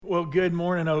Well, good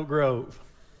morning, Oak Grove.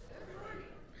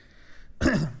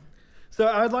 So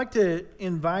I'd like to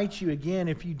invite you again,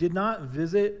 if you did not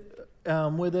visit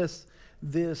with us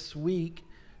this week,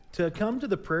 to come to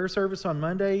the prayer service on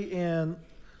Monday. And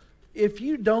if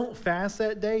you don't fast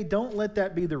that day, don't let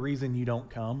that be the reason you don't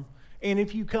come. And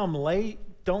if you come late,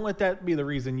 don't let that be the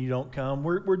reason you don't come.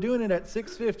 We're doing it at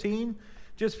 6:15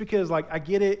 just because, I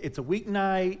get it. It's a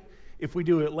weeknight. If we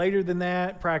do it later than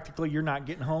that, practically you're not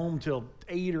getting home till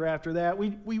 8 or after that.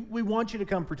 We want you to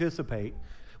come participate.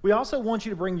 We also want you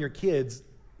to bring your kids.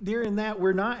 During that,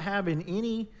 we're not having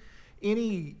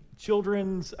any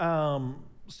children's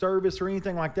service or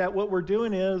anything like that. What we're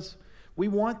doing is we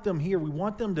want them here. We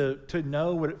want them to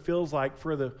know what it feels like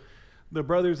for the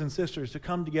brothers and sisters to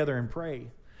come together and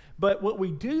pray. But what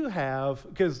we do have,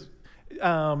 because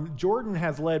Jordan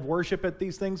has led worship at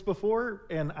these things before,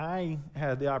 and I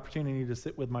had the opportunity to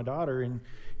sit with my daughter, and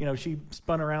she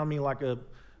spun around me like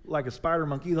a spider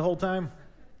monkey the whole time.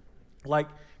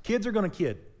 Kids are going to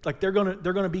kid. They're going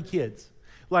to be kids.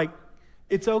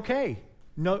 It's okay.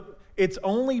 No, it's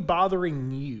only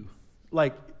bothering you,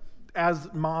 as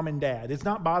mom and dad. It's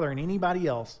not bothering anybody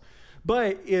else.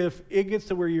 But if it gets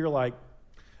to where you're like,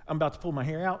 I'm about to pull my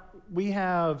hair out, we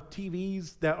have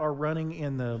TVs that are running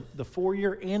in the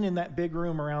foyer and in that big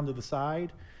room around to the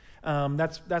side.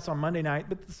 That's on Monday night.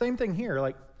 But the same thing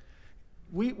here.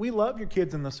 We love your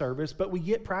kids in the service, but we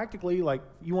get practically,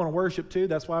 you want to worship too.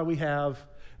 That's why we have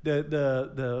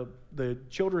the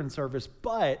children's service.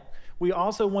 But we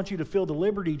also want you to feel the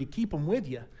liberty to keep them with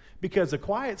you, because a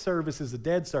quiet service is a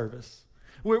dead service.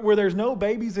 Where there's no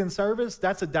babies in service,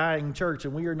 that's a dying church,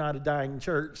 and we are not a dying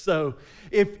church. So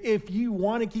if you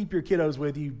want to keep your kiddos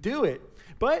with you, do it.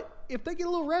 But if they get a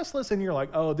little restless and you're like,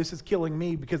 oh, this is killing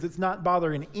me because it's not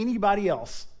bothering anybody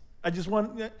else. It's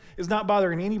not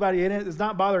bothering anybody in it. It's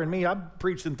not bothering me. I've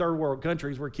preached in third world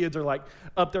countries where kids are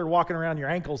up there walking around your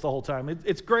ankles the whole time.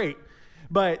 It's great.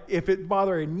 But if it's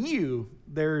bothering you,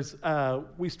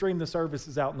 we stream the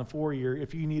services out in the foyer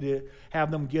if you need to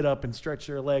have them get up and stretch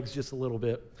their legs just a little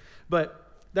bit. But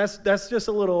that's just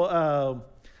a little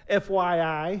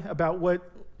FYI about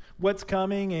what's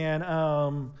coming.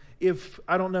 And if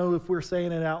I don't know if we're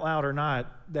saying it out loud or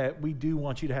not, that we do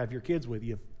want you to have your kids with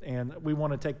you, and we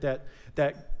want to take that.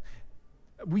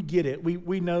 We get it.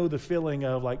 We know the feeling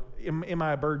of am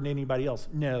I a burden to anybody else?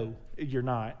 No, you're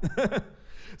not.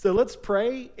 So let's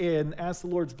pray and ask the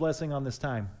Lord's blessing on this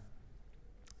time.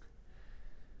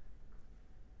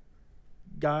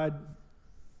 God,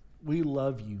 we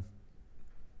love you.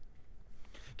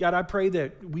 God, I pray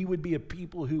that we would be a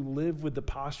people who live with the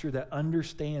posture that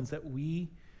understands that we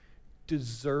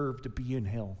deserve to be in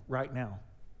hell right now.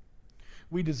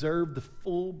 We deserve the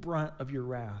full brunt of your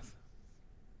wrath.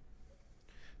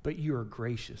 But you are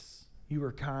gracious, you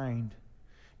are kind,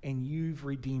 and you've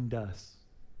redeemed us.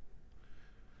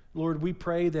 Lord, we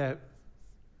pray that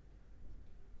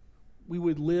we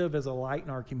would live as a light in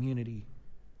our community.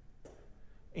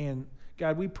 And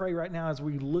God, we pray right now as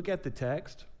we look at the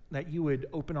text that you would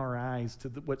open our eyes to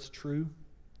what's true.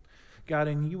 God,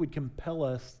 and you would compel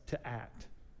us to act.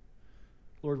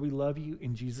 Lord, we love you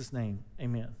in Jesus' name.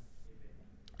 Amen.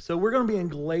 So we're going to be in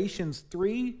Galatians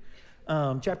 3,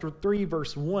 chapter 3,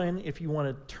 verse 1, if you want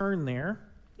to turn there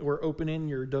or open in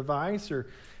your device or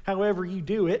however you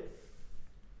do it.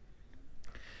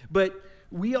 But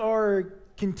we are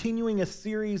continuing a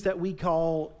series that we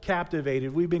call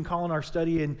Captivated. We've been calling our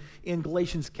study in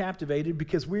Galatians Captivated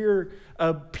because we're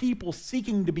a people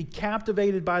seeking to be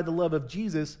captivated by the love of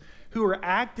Jesus, who are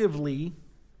actively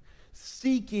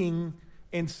seeking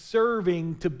and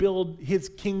serving to build his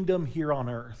kingdom here on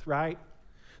earth, right?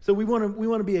 So we want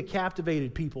to be a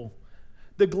captivated people.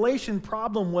 The Galatian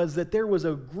problem was that there was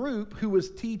a group who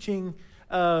was teaching,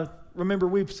 remember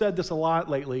we've said this a lot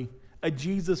lately, a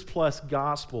Jesus plus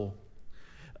gospel.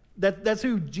 That's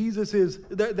who Jesus is.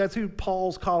 That's who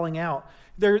Paul's calling out.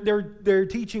 They're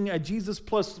teaching a Jesus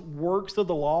plus works of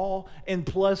the law and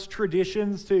plus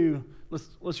traditions to,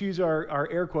 let's use our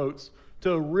air quotes,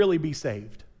 to really be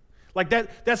saved.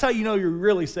 That's how you know you're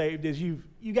really saved, is you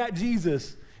got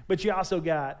Jesus, but you also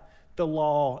got the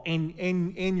law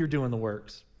and you're doing the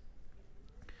works.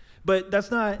 But that's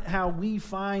not how we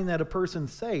find that a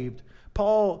person's saved.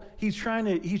 Paul, he's trying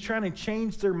to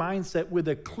change their mindset with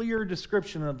a clear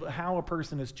description of how a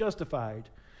person is justified.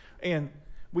 And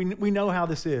we know how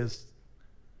this is.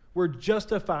 We're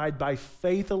justified by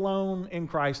faith alone in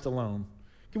Christ alone.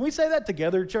 Can we say that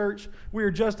together, church? We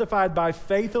are justified by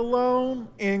faith alone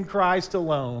in Christ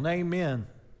alone. Amen.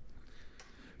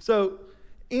 So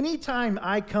anytime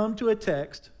I come to a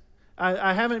text,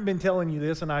 I haven't been telling you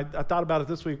this, and I thought about it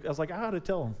this week. I was like, I ought to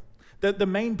tell them. The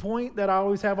main point that I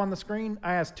always have on the screen,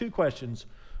 I ask two questions.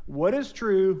 What is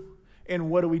true and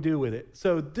what do we do with it?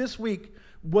 So this week,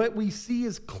 what we see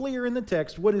is clear in the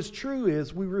text. What is true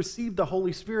is we receive the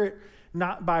Holy Spirit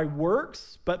not by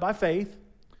works, but by faith.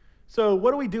 So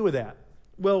what do we do with that?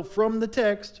 Well, from the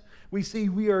text, we see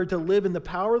we are to live in the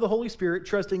power of the Holy Spirit,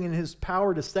 trusting in His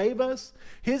power to save us,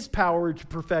 His power to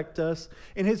perfect us,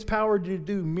 and His power to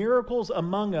do miracles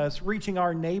among us, reaching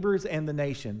our neighbors and the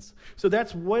nations. So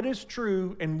that's what is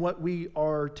true and what we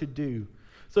are to do.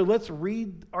 So let's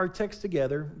read our text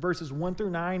together, verses 1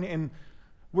 through 9, and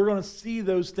we're going to see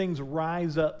those things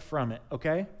rise up from it,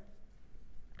 okay?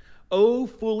 O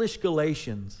foolish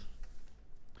Galatians,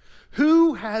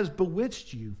 who has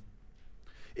bewitched you?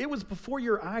 It was before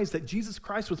your eyes that Jesus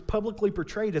Christ was publicly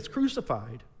portrayed as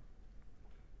crucified.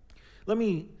 Let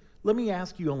me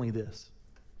ask you only this.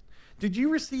 Did you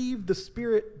receive the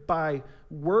Spirit by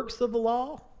works of the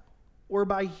law or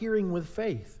by hearing with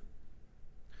faith?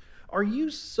 Are you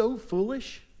so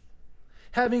foolish?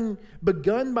 Having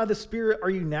begun by the Spirit, are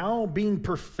you now being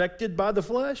perfected by the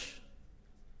flesh?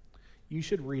 You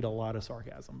should read a lot of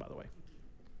sarcasm, by the way.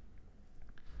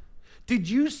 Did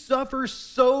you suffer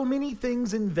so many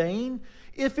things in vain,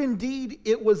 if indeed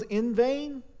it was in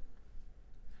vain?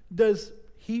 Does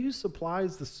He who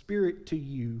supplies the Spirit to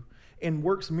you and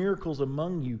works miracles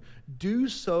among you do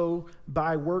so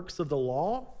by works of the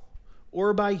law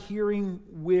or by hearing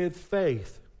with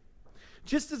faith?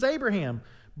 Just as Abraham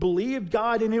believed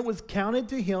God and it was counted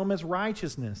to him as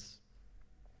righteousness.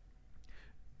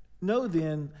 Know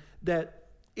then that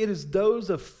it is those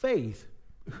of faith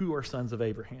who are sons of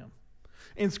Abraham.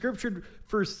 In Scripture,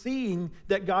 foreseeing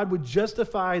that God would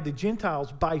justify the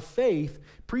Gentiles by faith,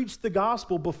 preached the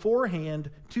gospel beforehand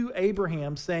to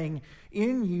Abraham, saying,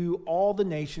 in you all the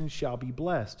nations shall be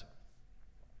blessed.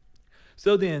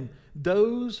 So then,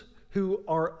 those who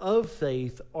are of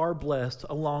faith are blessed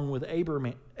along with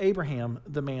Abraham,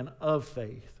 the man of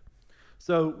faith.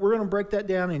 So we're going to break that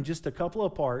down in just a couple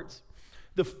of parts.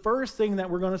 The first thing that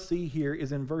we're going to see here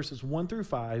is in verses 1 through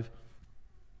 5.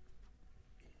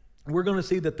 We're going to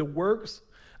see that the works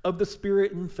of the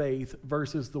Spirit and faith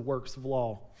versus the works of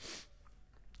law.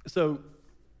 So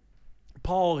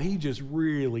Paul, he just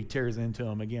really tears into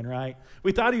him again, right?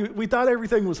 We thought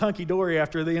everything was hunky-dory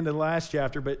after the end of the last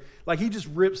chapter, but like he just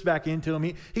rips back into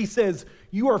him. He says,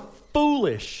 you are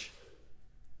foolish.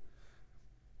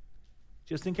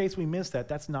 Just in case we missed that,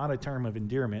 that's not a term of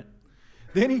endearment.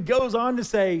 Then he goes on to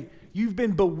say, you've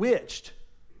been bewitched.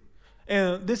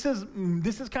 And this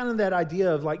is kind of that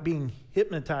idea of like being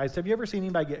hypnotized. Have you ever seen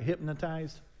anybody get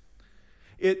hypnotized?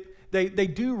 They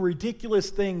do ridiculous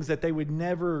things that they would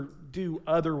never do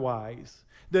otherwise.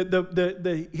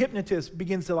 The hypnotist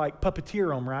begins to like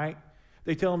puppeteer them, right?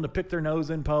 They tell them to pick their nose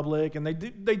in public, and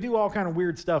they do all kind of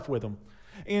weird stuff with them.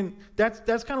 And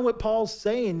that's kind of what Paul's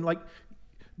saying. Like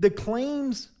the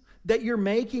claims that you're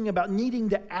making about needing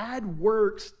to add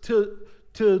works to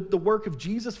the work of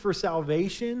Jesus for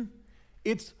salvation,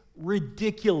 it's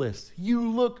ridiculous. You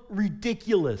look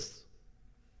ridiculous.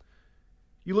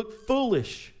 You look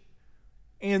foolish.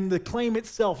 And the claim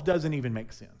itself doesn't even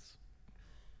make sense.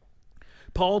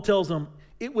 Paul tells them,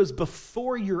 it was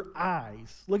before your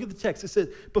eyes. Look at the text. It says,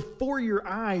 before your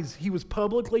eyes, he was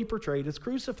publicly portrayed as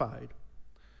crucified.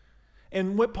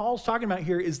 And what Paul's talking about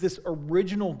here is this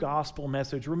original gospel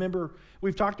message. Remember,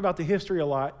 we've talked about the history a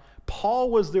lot. Paul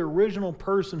was the original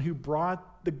person who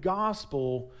brought the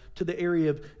gospel to the area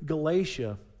of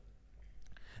Galatia.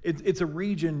 It's a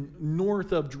region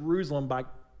north of Jerusalem by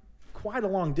quite a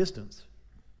long distance.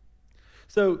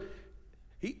 So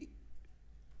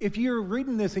if you're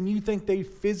reading this and you think they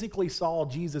physically saw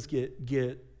Jesus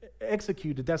get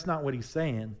executed, that's not what he's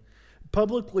saying.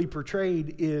 Publicly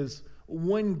portrayed is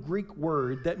one Greek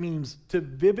word that means to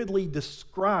vividly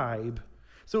describe.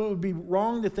 So it would be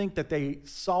wrong to think that they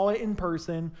saw it in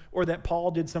person or that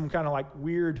Paul did some kind of like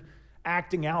weird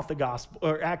acting out the gospel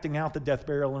or acting out the death,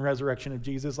 burial, and resurrection of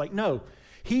Jesus. Like, no,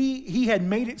 he had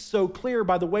made it so clear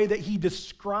by the way that he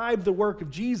described the work of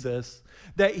Jesus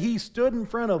that he stood in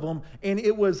front of them, and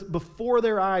it was before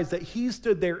their eyes that he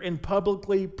stood there and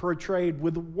publicly portrayed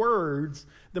with words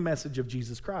the message of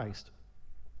Jesus Christ.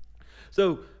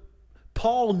 So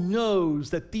Paul knows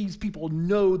that these people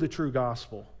know the true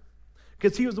gospel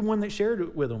because he was the one that shared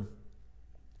it with them.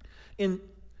 And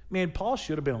man, Paul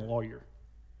should have been a lawyer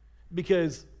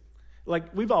because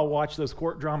like we've all watched those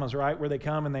court dramas, right? Where they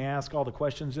come and they ask all the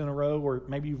questions in a row, or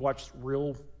maybe you've watched a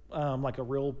real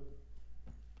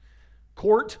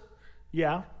court.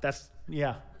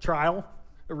 Trial,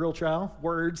 a real trial,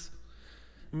 words.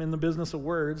 I'm in the business of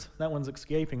words. That one's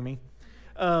escaping me.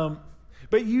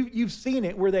 But you've seen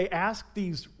it where they ask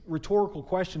these rhetorical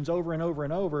questions over and over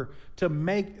and over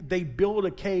they build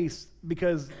a case,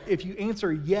 because if you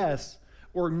answer yes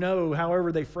or no,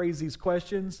 however they phrase these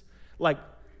questions, like,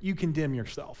 you condemn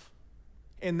yourself.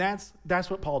 And that's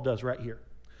what Paul does right here.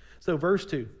 So verse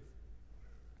 2.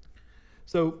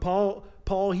 So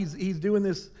Paul he's doing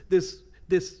this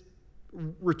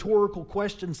rhetorical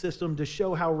question system to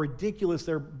show how ridiculous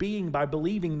they're being by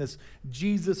believing this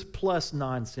Jesus plus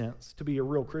nonsense to be a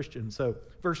real Christian. So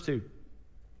verse 2.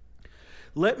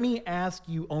 Let me ask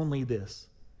you only this.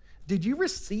 Did you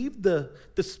receive the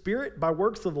Spirit by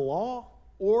works of the law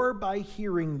or by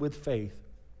hearing with faith?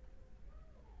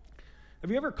 Have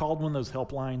you ever called one of those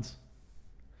helplines?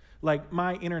 Like,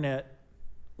 my internet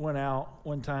went out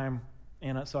one time,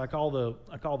 and so I call the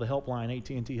helpline,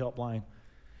 AT&T helpline,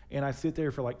 and I sit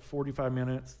there for like 45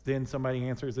 minutes. Then somebody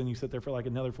answers, and you sit there for like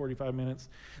another 45 minutes.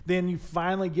 Then you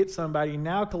finally get somebody.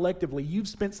 Now collectively, you've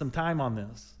spent some time on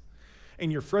this,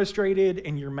 and you're frustrated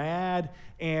and you're mad.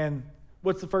 And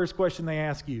what's the first question they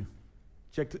ask you?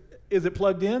 Is it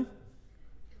plugged in?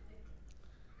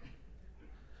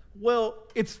 Well,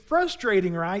 it's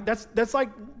frustrating, right? That's like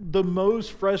the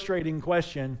most frustrating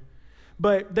question.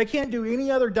 But they can't do any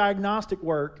other diagnostic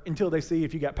work until they see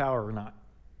if you got power or not.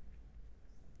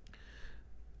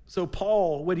 So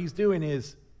Paul, what he's doing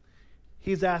is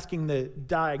he's asking the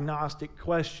diagnostic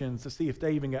questions to see if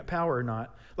they even got power or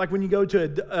not. Like when you go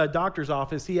to a doctor's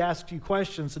office, he asks you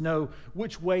questions to know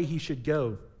which way he should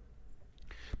go.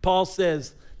 Paul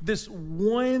says, this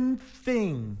one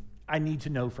thing I need to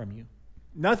know from you.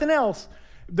 Nothing else.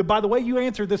 By the way you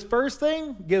answer this first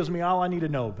thing gives me all I need to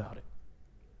know about it.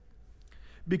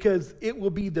 Because it will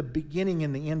be the beginning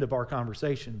and the end of our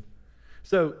conversation.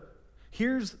 So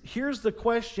here's the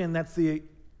question that's the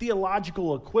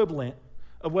theological equivalent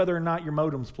of whether or not your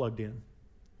modem's plugged in.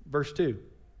 Verse 2.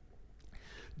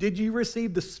 Did you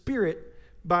receive the Spirit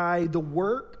by the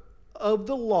work of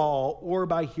the law or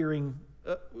by hearing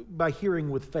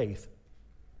with faith?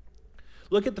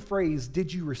 Look at the phrase,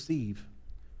 did you receive?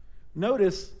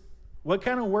 Notice, what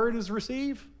kind of word is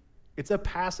receive? It's a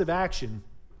passive action.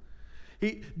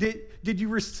 Did you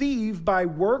receive by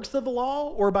works of the law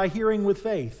or by hearing with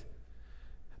faith?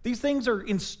 These things are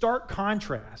in stark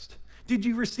contrast. Did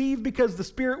you receive because the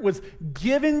Spirit was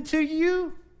given to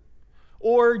you?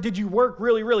 Or did you work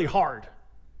really, really hard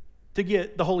to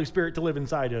get the Holy Spirit to live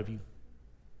inside of you?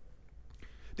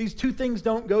 These two things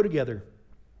don't go together.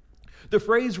 The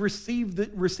phrase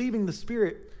receiving the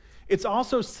Spirit, it's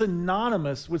also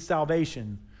synonymous with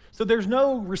salvation. So there's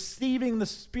no receiving the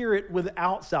Spirit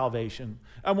without salvation.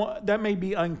 That may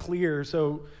be unclear,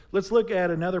 so let's look at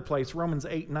another place, Romans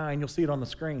 8:9. You'll see it on the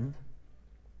screen.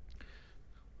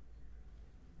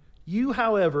 You,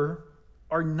 however,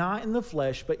 are not in the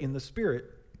flesh, but in the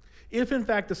Spirit, if in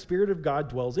fact the Spirit of God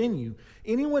dwells in you.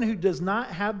 Anyone who does not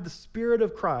have the Spirit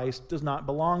of Christ does not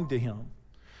belong to him.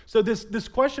 So this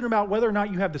question about whether or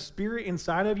not you have the Spirit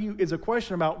inside of you is a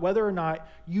question about whether or not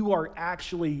you are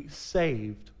actually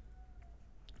saved.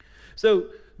 So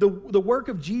the work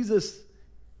of Jesus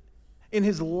in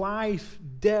his life,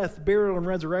 death, burial, and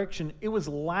resurrection, it was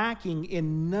lacking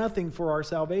in nothing for our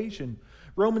salvation.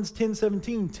 Romans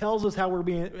 10:17 tells us how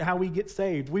we get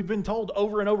saved. We've been told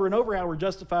over and over and over how we're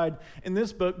justified in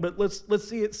this book, but let's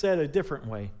see it said a different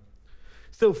way.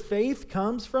 So faith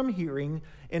comes from hearing,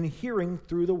 and hearing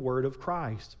through the word of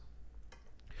Christ.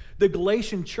 The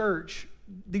Galatian church,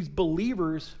 these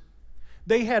believers,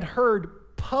 they had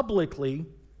heard publicly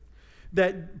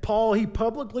that Paul, he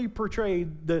publicly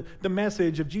portrayed the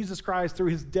message of Jesus Christ through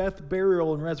his death,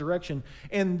 burial, and resurrection.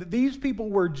 And these people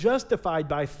were justified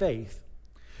by faith.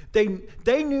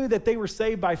 They knew that they were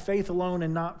saved by faith alone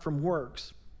and not from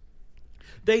works.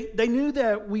 They knew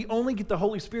that we only get the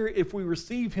Holy Spirit if we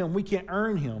receive him. We can't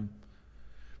earn him.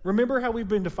 Remember how we've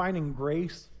been defining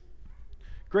grace?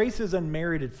 Grace is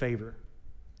unmerited favor.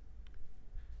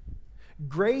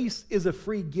 Grace is a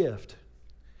free gift.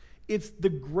 It's the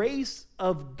grace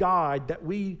of God that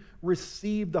we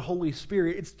receive the Holy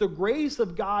Spirit. It's the grace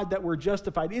of God that we're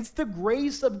justified. It's the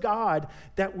grace of God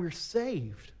that we're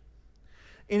saved.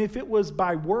 And if it was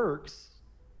by works,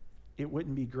 it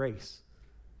wouldn't be grace.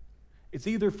 It's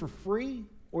either for free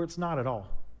or it's not at all.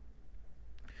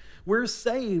 We're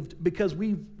saved because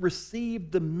we've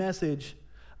received the message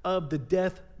of the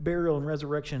death, burial, and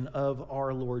resurrection of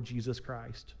our Lord Jesus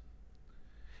Christ.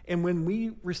 And when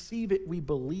we receive it, we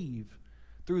believe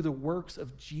through the works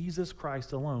of Jesus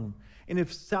Christ alone. And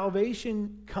if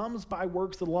salvation comes by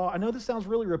works of the law, I know this sounds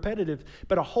really repetitive,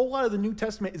 but a whole lot of the New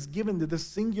Testament is given to this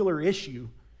singular issue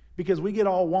because we get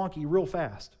all wonky real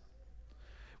fast.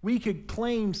 we could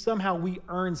claim somehow we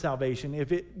earn salvation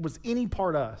if it was any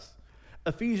part of us.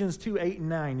 Ephesians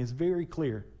 2:8-9 is very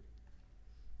clear.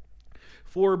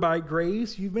 For by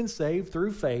grace you've been saved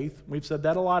through faith. We've said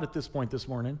that a lot at this point this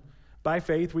morning. By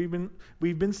faith we've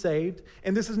been saved.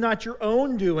 And this is not your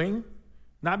own doing,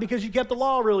 not because you kept the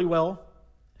law really well.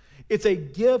 It's a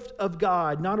gift of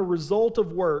God, not a result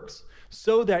of works,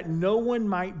 so that no one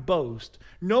might boast.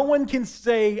 No one can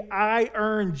say, I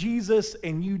earned Jesus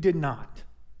and you did not.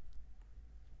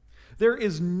 There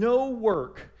is no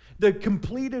work.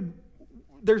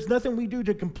 There's nothing we do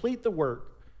to complete the work.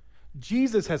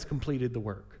 Jesus has completed the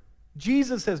work.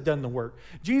 Jesus has done the work.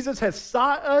 Jesus has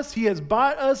sought us, he has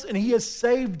bought us, and he has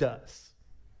saved us.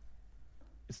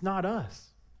 It's not us.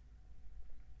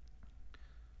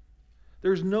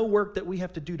 There's no work that we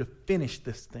have to do to finish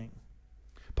this thing.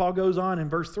 Paul goes on in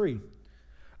verse 3.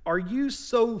 Are you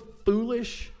so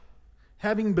foolish,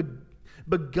 having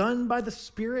begun by the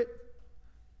Spirit?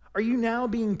 Are you now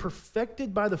being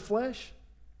perfected by the flesh?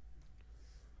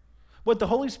 What the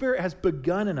Holy Spirit has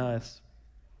begun in us,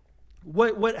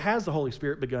 what has the Holy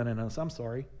Spirit begun in us? I'm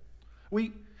sorry.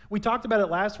 We talked about it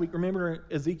last week. Remember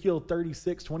Ezekiel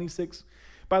 36:26?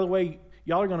 By the way,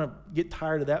 y'all are going to get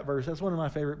tired of that verse. That's one of my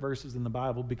favorite verses in the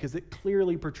Bible because it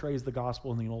clearly portrays the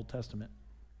gospel in the Old Testament.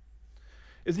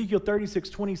 Ezekiel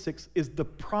 36:26 is the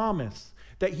promise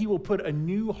that he will put a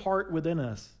new heart within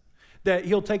us, that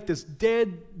he'll take this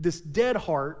dead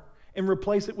heart and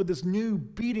replace it with this new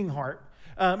beating heart.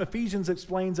 Ephesians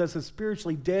explains us as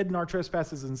spiritually dead in our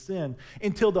trespasses and sin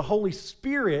until the Holy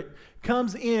Spirit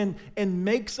comes in and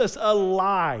makes us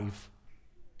alive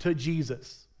to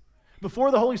Jesus. Before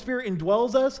the Holy Spirit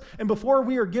indwells us and before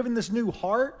we are given this new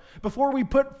heart, before we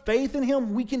put faith in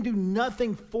him, we can do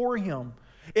nothing for him.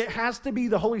 It has to be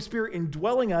the Holy Spirit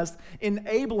indwelling us,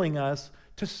 enabling us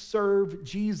to serve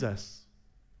Jesus.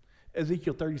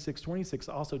 Ezekiel 36:26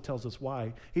 also tells us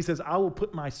why. He says, I will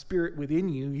put my spirit within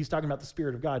you. He's talking about the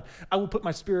Spirit of God. I will put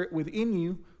my spirit within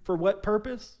you for what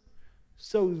purpose?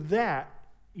 So that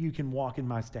you can walk in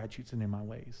my statutes and in my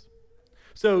ways.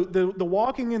 So the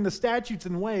walking in the statutes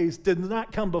and ways did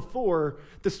not come before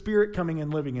the Spirit coming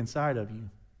and living inside of you.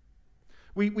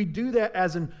 We do that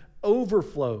as an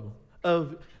overflow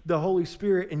of the Holy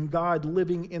Spirit and God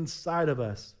living inside of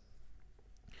us.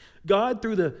 God,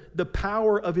 through the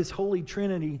power of his Holy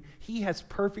Trinity, he has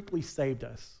perfectly saved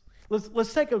us.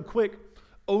 Let's take a quick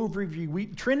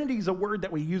overview. Trinity is a word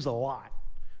that we use a lot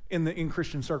in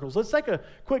Christian circles. Let's take a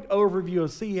quick overview and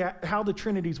see how the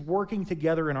Trinity is working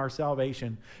together in our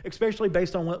salvation, especially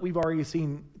based on what we've already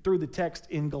seen through the text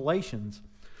in Galatians.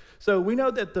 So we know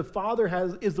that the Father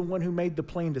is the one who made the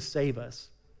plan to save us.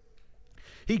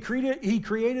 He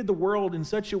created the world in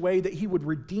such a way that he would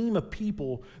redeem a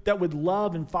people that would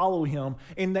love and follow him,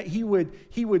 and that he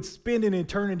would spend an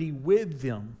eternity with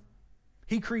them.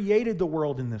 He created the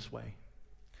world in this way.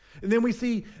 And then we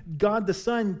see God the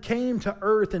Son came to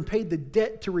earth and paid the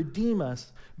debt to redeem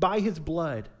us by his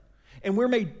blood. And we're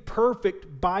made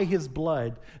perfect by his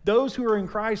blood. Those who are in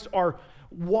Christ are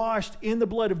washed in the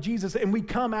blood of Jesus, and we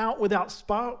come out without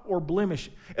spot or blemish.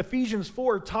 Ephesians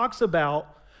 4 talks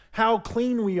about how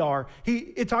clean we are.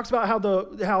 It talks about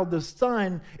how the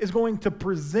Son is going to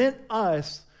present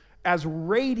us as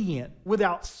radiant,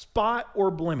 without spot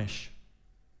or blemish.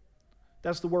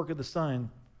 That's the work of the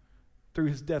Son through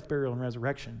his death, burial, and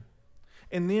resurrection.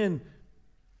 And then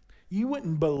you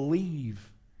wouldn't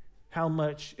believe how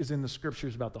much is in the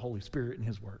scriptures about the Holy Spirit and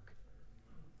his work.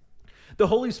 The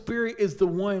Holy Spirit is the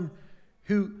one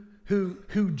who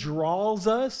draws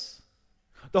us.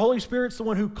 The Holy Spirit's the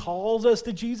one who calls us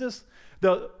to Jesus.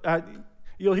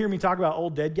 You'll hear me talk about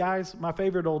old dead guys. My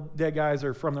favorite old dead guys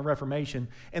are from the Reformation.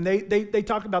 And they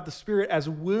talk about the Spirit as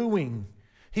wooing.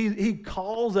 He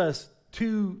calls us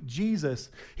to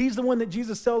Jesus. He's the one that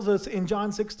Jesus tells us in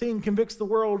John 16 convicts the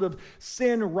world of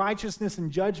sin, righteousness, and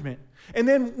judgment. And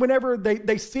then whenever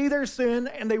they see their sin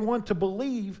and they want to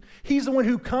believe, he's the one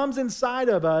who comes inside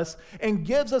of us and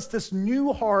gives us this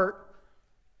new heart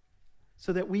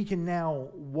so that we can now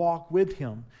walk with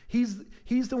him. He's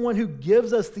the one who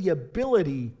gives us the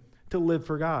ability to live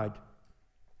for God.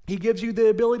 He gives you the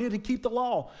ability to keep the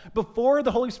law. Before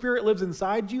the Holy Spirit lives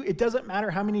inside you, it doesn't matter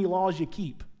how many laws you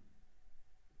keep.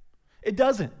 It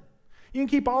doesn't. You can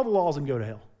keep all the laws and go to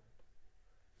hell.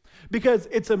 Because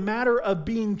it's a matter of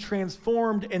being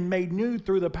transformed and made new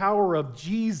through the power of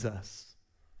Jesus.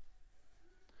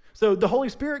 So the Holy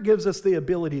Spirit gives us the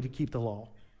ability to keep the law.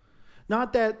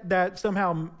 Not that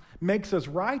somehow makes us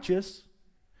righteous,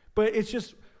 but it's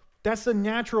just, that's the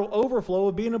natural overflow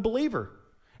of being a believer.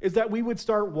 is that we would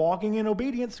start walking in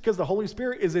obedience because the Holy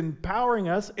Spirit is empowering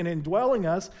us and indwelling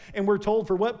us, and we're told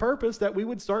for what purpose? That we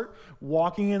would start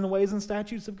walking in the ways and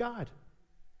statutes of God.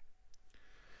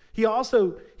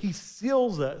 He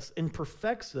seals us and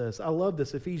perfects us. I love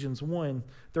this. Ephesians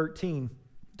 1:13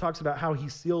 talks about how he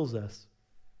seals us.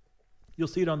 You'll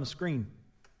see it on the screen.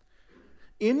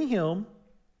 In him,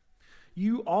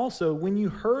 you also, when you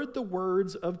heard the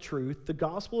words of truth, the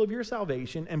gospel of your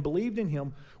salvation, and believed in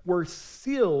him, were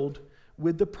sealed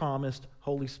with the promised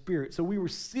Holy Spirit. So we were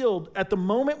sealed at the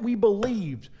moment we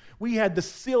believed. We had the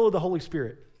seal of the Holy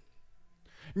Spirit.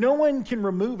 No one can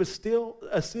remove a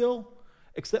seal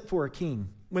except for a king.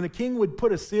 When a king would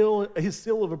put his seal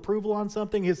of approval on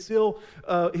something, his seal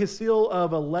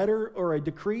of a letter or a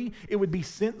decree, it would be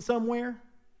sent somewhere.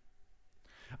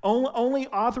 Only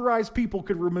authorized people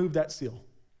could remove that seal.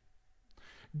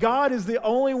 God is the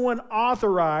only one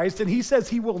authorized, and he says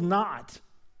he will not.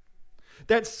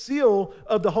 That seal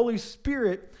of the Holy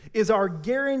Spirit is our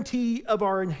guarantee of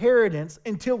our inheritance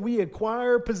until we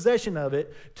acquire possession of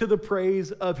it to the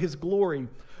praise of his glory.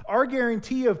 Our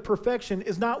guarantee of perfection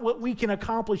is not what we can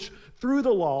accomplish through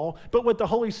the law, but what the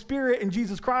Holy Spirit and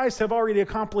Jesus Christ have already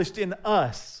accomplished in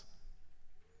us.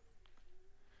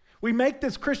 We make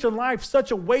this Christian life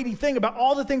such a weighty thing about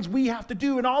all the things we have to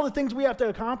do and all the things we have to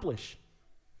accomplish.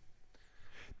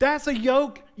 That's a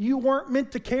yoke you weren't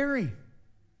meant to carry.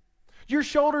 Your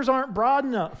shoulders aren't broad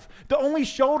enough. The only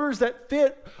shoulders that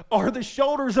fit are the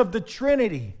shoulders of the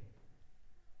Trinity.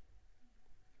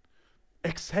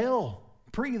 Exhale,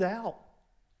 breathe out.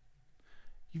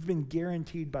 You've been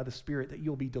guaranteed by the Spirit that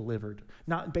you'll be delivered,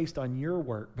 not based on your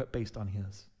work, but based on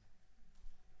his.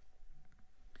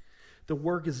 The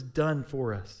work is done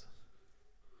for us.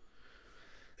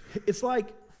 It's like,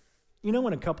 you know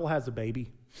when a couple has a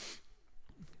baby?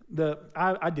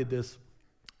 I did this.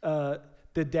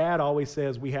 The dad always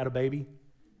says, we had a baby.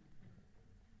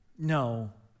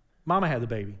 No, mama had the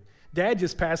baby. Dad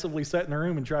just passively sat in the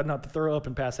room and tried not to throw up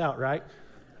and pass out, right?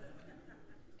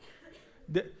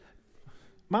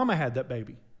 Mama had that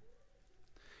baby.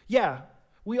 Yeah,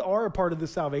 we are a part of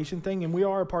this salvation thing and we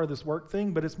are a part of this work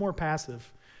thing, but it's more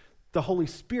passive. The Holy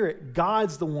Spirit,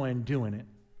 God's the one doing it.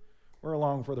 We're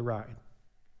along for the ride.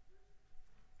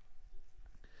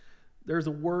 There's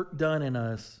a work done in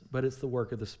us, but it's the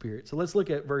work of the Spirit. So let's look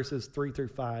at verses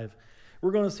 3-5.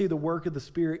 We're going to see the work of the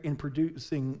Spirit in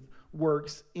producing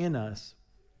works in us.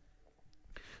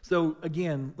 So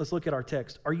again, let's look at our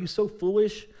text. Are you so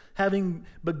foolish, having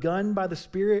begun by the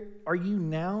Spirit? Are you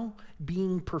now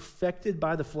being perfected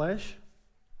by the flesh?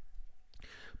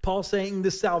 Paul's saying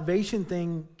this salvation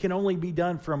thing can only be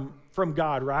done from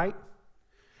God, right?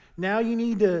 Now you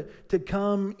need to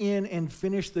come in and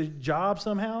finish the job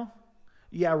somehow?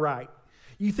 Yeah, right.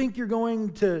 You think you're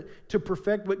going to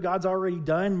perfect what God's already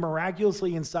done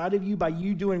miraculously inside of you by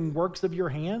you doing works of your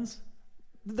hands?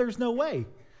 There's no way.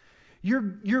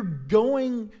 You're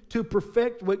going to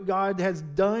perfect what God has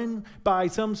done by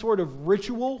some sort of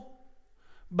ritual,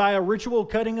 by a ritual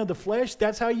cutting of the flesh.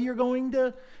 That's how you're going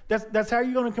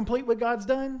to complete what God's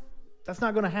done? That's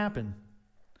not going to happen.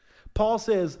 Paul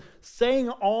says, saying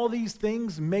all these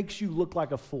things makes you look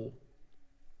like a fool.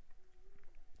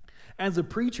 As a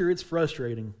preacher, it's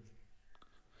frustrating.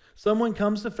 Someone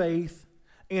comes to faith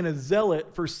and is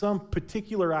zealot for some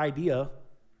particular idea.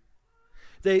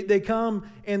 They come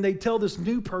and they tell this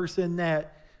new person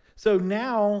that, so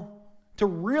now to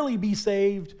really be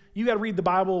saved, you got to read the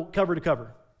Bible cover to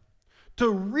cover. To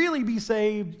really be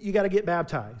saved, you got to get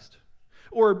baptized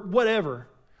or whatever.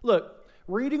 Look,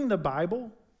 reading the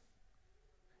Bible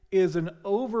is an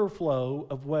overflow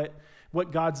of what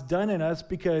God's done in us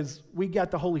because we got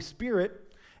the Holy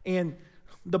Spirit, and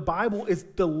the Bible is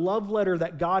the love letter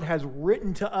that God has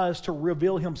written to us to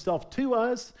reveal himself to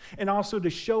us and also to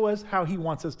show us how he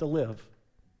wants us to live.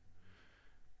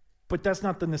 But that's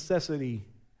not the necessity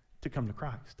to come to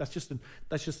Christ. That's just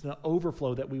an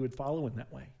overflow that we would follow in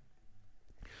that way.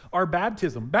 Our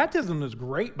baptism is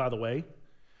great, by the way.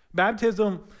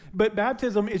 Baptism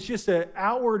is just an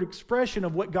outward expression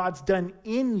of what God's done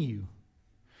in you.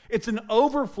 It's an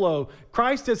overflow.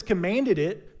 Christ has commanded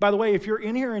it. By the way, if you're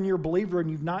in here and you're a believer and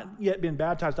you've not yet been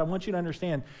baptized, I want you to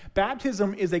understand,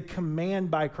 baptism is a command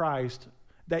by Christ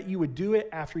that you would do it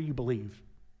after you believe.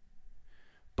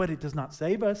 But it does not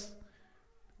save us.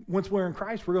 Once we're in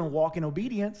Christ, we're going to walk in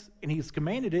obedience, and he's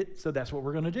commanded it, so that's what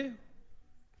we're going to do.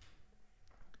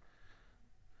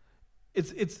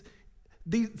 It's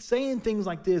saying things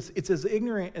like this, it's as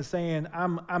ignorant as saying,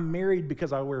 I'm married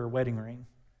because I wear a wedding ring.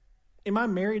 Am I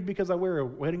married because I wear a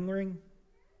wedding ring?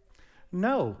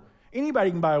 No.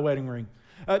 Anybody can buy a wedding ring.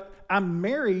 I'm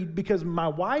married because my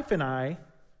wife and I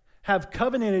have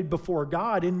covenanted before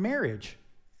God in marriage.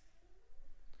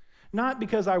 Not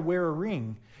because I wear a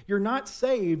ring. You're not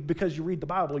saved because you read the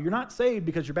Bible. You're not saved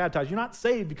because you're baptized. You're not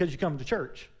saved because you come to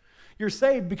church. You're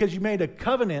saved because you made a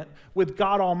covenant with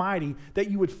God Almighty that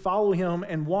you would follow him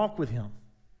and walk with him.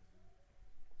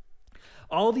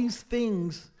 All these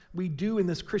things we do in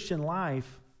this Christian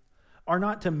life are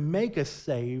not to make us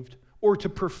saved or to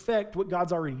perfect what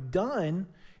God's already done.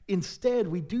 Instead,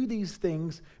 we do these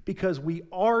things because we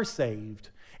are saved.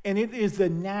 And it is the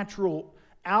natural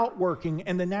outworking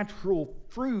and the natural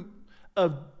fruit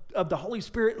of the Holy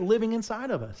Spirit living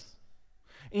inside of us.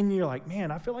 And you're like,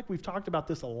 man, I feel like we've talked about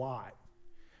this a lot.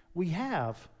 We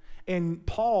have. And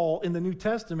Paul in the New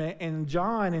Testament and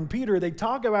John and Peter, they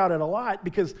talk about it a lot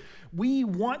because we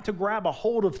want to grab a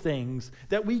hold of things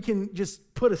that we can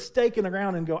just put a stake in the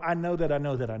ground and go, I know that I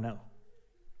know that I know.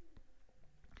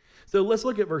 So let's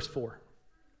look at verse 4.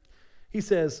 He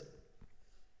says,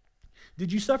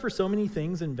 did you suffer so many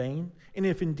things in vain? And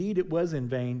if indeed it was in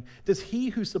vain, does he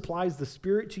who supplies the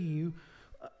Spirit to you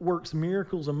works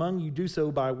miracles among you do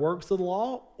so by works of the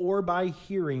law or by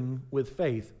hearing with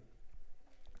faith?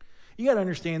 You got to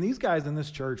understand, these guys in this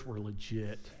church were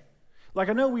legit. Like,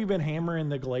 I know we've been hammering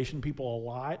the Galatian people a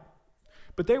lot,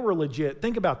 but they were legit.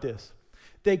 Think about this.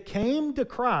 They came to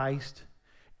Christ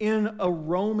in a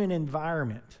Roman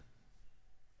environment.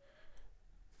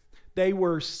 They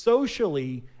were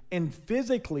socially and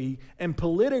physically and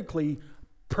politically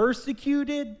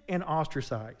persecuted and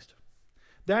ostracized.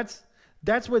 That's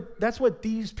what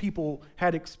these people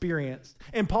had experienced.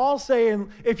 And Paul's saying,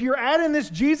 if you're adding this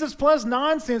Jesus plus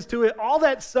nonsense to it, all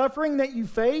that suffering that you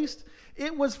faced,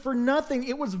 it was for nothing.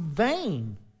 It was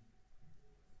vain.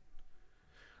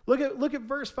 Look at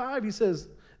verse 5. He says,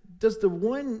 does the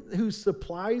one who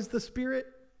supplies the Spirit,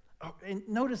 and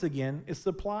notice again, is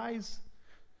supplies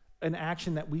an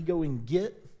action that we go and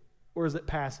get, or is it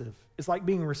passive? It's like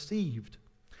being received.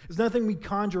 It's nothing we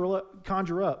conjure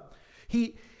up.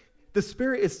 The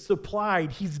Spirit is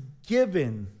supplied. He's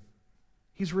given.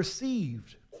 He's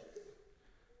received.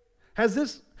 Has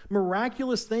this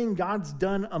miraculous thing God's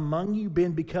done among you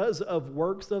been because of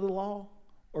works of the law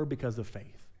or because of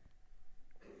faith?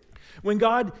 When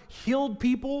God healed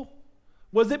people,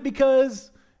 was it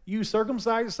because you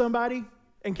circumcised somebody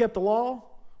and kept the law,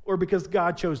 or because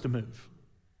God chose to move?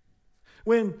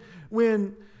 When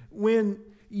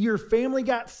your family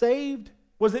got saved,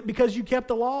 was it because you kept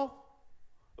the law,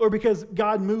 or because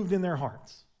God moved in their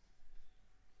hearts?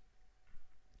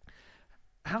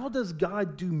 How does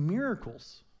God do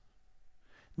miracles?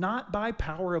 Not by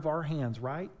power of our hands,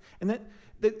 right? And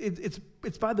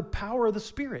it's by the power of the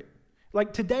Spirit.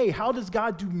 Like today, how does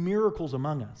God do miracles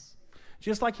among us?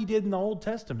 Just like he did in the Old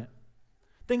Testament.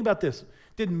 Think about this.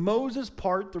 Did Moses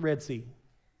part the Red Sea?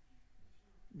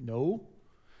 No.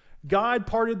 God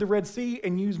parted the Red Sea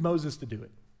and used Moses to do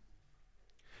it.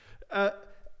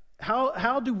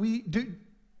 How do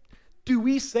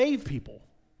we save people?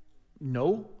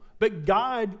 No. But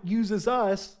God uses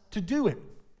us to do it.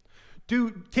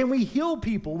 Can we heal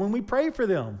people when we pray for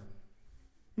them?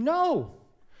 No.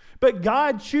 But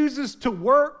God chooses to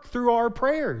work through our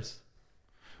prayers.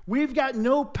 We've got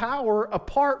no power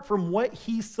apart from what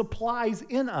he supplies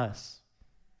in us.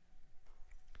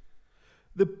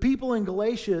 The people in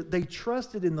Galatia, they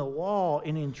trusted in the law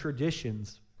and in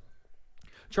traditions.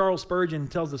 Charles Spurgeon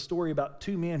tells a story about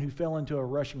two men who fell into a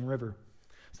rushing river.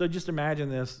 So just imagine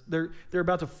this. They're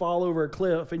about to fall over a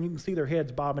cliff, and you can see their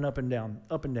heads bobbing up and down,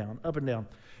 up and down, up and down.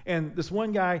 And this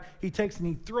one guy, he takes and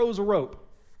he throws a rope.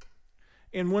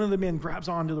 And one of the men grabs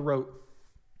onto the rope.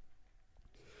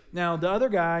 Now, the other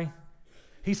guy,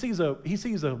 he sees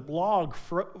a log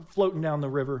floating down the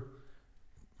river.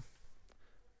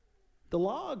 The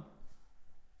log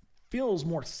feels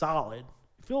more solid,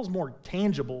 feels more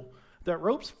tangible. That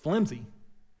rope's flimsy.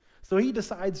 So he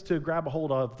decides to grab a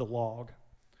hold of the log.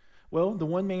 Well, the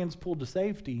one man's pulled to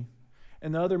safety,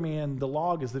 and the other man, the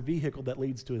log is the vehicle that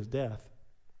leads to his death.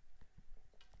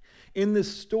 In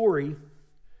this story,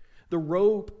 the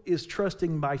rope is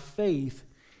trusting by faith,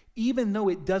 even though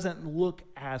it doesn't look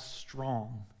as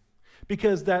strong.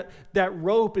 Because that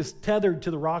rope is tethered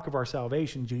to the rock of our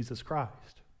salvation, Jesus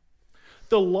Christ.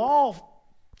 The law,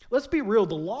 let's be real,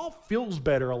 the law feels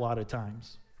better a lot of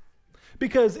times.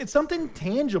 Because it's something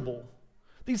tangible.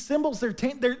 These symbols,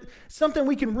 they're something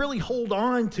we can really hold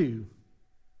on to.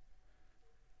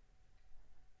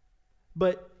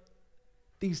 But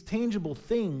these tangible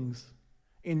things,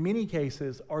 in many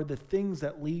cases, are the things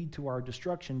that lead to our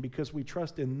destruction because we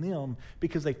trust in them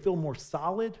because they feel more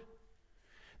solid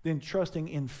than trusting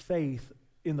in faith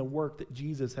in the work that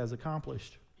Jesus has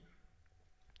accomplished.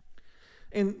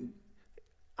 And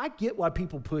I get why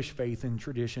people push faith and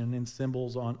tradition and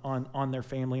symbols on their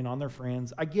family and on their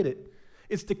friends. I get it.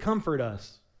 It's to comfort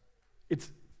us. It's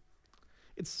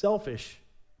selfish.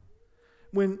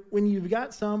 When you've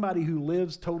got somebody who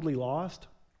lives totally lost,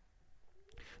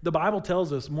 the Bible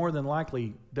tells us more than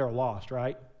likely they're lost,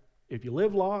 right? If you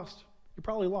live lost, you're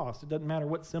probably lost. It doesn't matter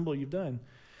what symbol you've done.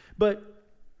 But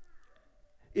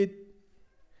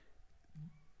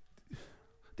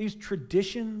these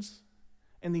traditions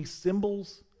and these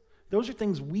symbols, those are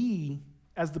things we,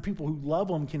 as the people who love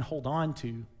them, can hold on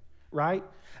to, right?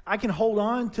 I can hold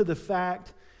on to the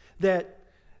fact that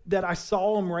I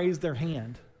saw them raise their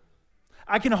hand.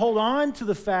 I can hold on to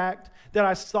the fact that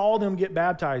I saw them get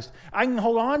baptized. I can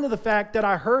hold on to the fact that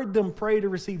I heard them pray to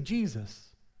receive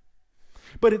Jesus.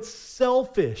 But it's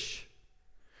selfish.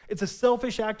 It's a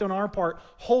selfish act on our part,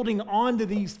 holding on to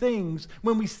these things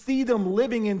when we see them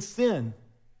living in sin.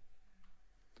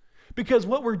 Because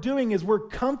what we're doing is we're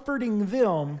comforting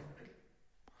them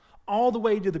all the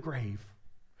way to the grave.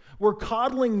 We're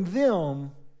coddling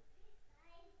them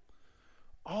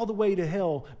all the way to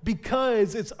hell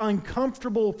because it's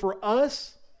uncomfortable for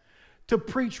us to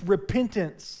preach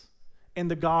repentance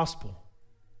and the gospel.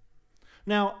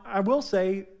 Now, I will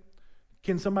say,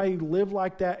 can somebody live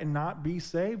like that and not be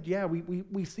saved? Yeah,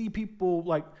 we see people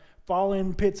like fall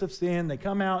in pits of sin, they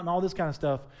come out and all this kind of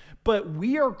stuff. But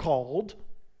we are called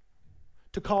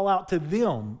to call out to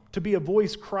them, to be a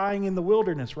voice crying in the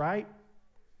wilderness, right?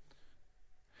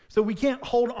 So we can't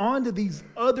hold on to these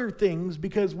other things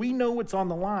because we know what's on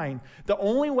the line. The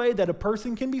only way that a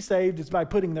person can be saved is by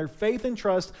putting their faith and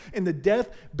trust in the death,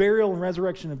 burial, and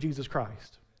resurrection of Jesus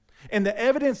Christ. And the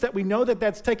evidence that we know that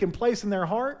that's taken place in their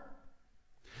heart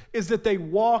is that they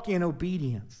walk in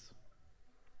obedience.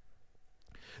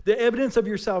 The evidence of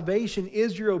your salvation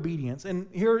is your obedience. And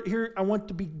here I want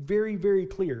to be very, very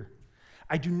clear.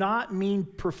 I do not mean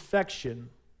perfection.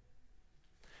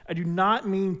 I do not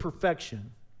mean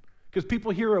perfection. Because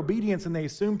people hear obedience and they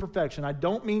assume perfection. I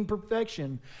don't mean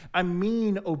perfection. I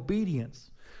mean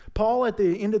obedience. Paul, at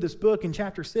the end of this book in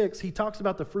chapter 6, he talks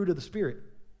about the fruit of the Spirit.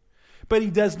 But he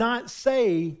does not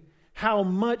say how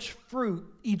much fruit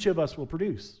each of us will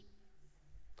produce.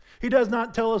 He does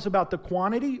not tell us about the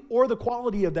quantity or the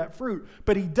quality of that fruit,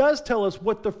 but he does tell us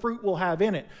what the fruit will have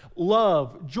in it.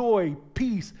 Love, joy,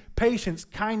 peace, patience,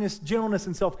 kindness, gentleness,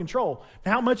 and self-control.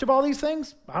 Now, how much of all these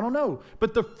things? I don't know.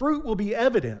 But the fruit will be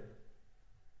evident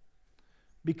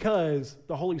because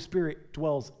the Holy Spirit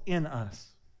dwells in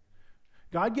us.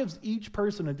 God gives each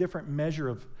person a different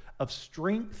measure of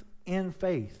strength and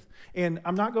faith. And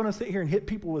I'm not going to sit here and hit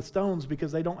people with stones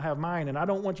because they don't have mine. And I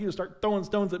don't want you to start throwing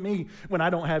stones at me when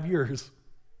I don't have yours.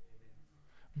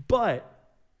 But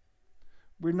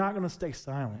we're not going to stay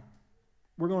silent.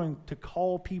 We're going to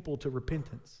call people to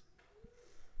repentance.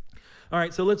 All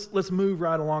right, so let's move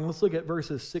right along. Let's look at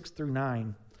verses 6 through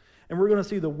 9. And we're going to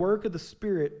see the work of the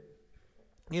Spirit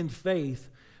in faith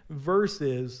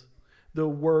versus the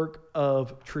work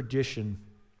of tradition.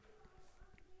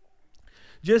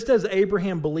 Just as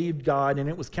Abraham believed God and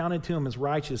it was counted to him as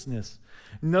righteousness,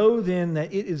 know then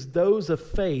that it is those of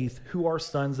faith who are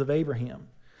sons of Abraham.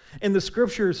 In the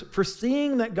scriptures,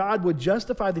 foreseeing that God would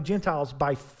justify the Gentiles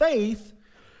by faith,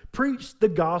 preached the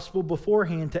gospel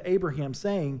beforehand to Abraham,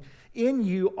 saying, in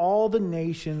you all the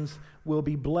nations will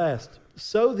be blessed.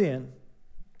 So then,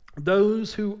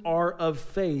 those who are of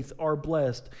faith are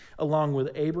blessed, along with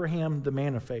Abraham, the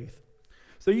man of faith.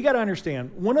 So you got to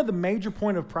understand, one of the major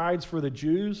point of prides for the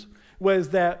Jews was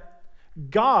that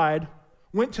God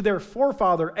went to their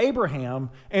forefather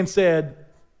Abraham and said,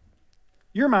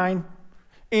 you're mine,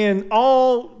 and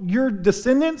all your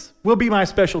descendants will be my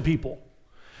special people.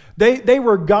 They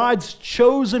were God's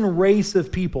chosen race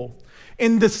of people.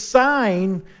 And the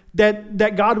sign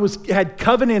that God had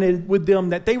covenanted with them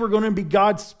that they were going to be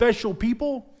God's special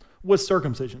people was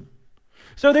circumcision.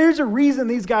 So there's a reason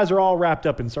these guys are all wrapped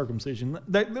up in circumcision.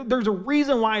 There's a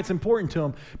reason why it's important to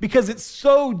them, because it's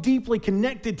so deeply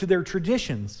connected to their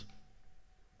traditions.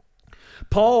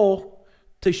 Paul,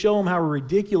 to show them how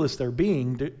ridiculous they're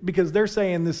being, because they're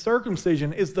saying this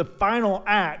circumcision is the final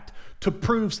act to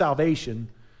prove salvation.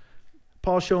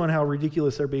 Paul's showing how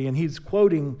ridiculous they're being. And he's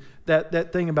quoting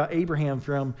that thing about Abraham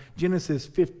from Genesis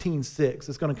 15:6.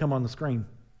 It's going to come on the screen.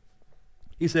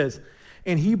 He says,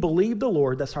 and he believed the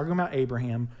Lord, that's talking about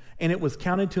Abraham, and it was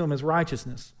counted to him as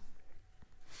righteousness.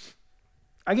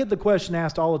 I get the question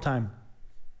asked all the time,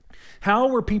 how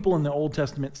were people in the Old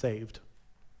Testament saved?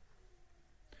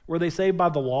 Were they saved by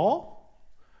the law?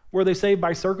 Were they saved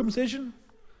by circumcision?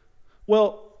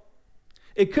 Well,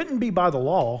 it couldn't be by the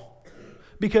law,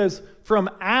 because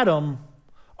from Adam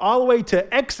all the way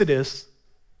to Exodus,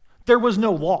 There was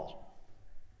no law.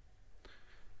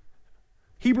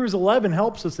 Hebrews 11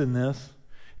 helps us in this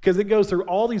because it goes through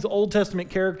all these Old Testament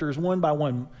characters one by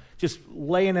one, just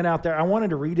laying it out there. I wanted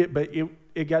to read it, but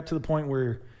it got to the point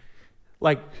where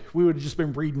like we would have just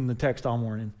been reading the text all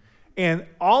morning. And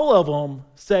all of them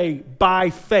say, by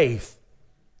faith.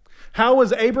 How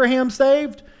was Abraham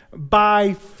saved?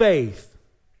 By faith.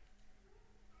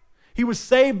 He was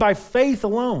saved by faith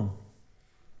alone.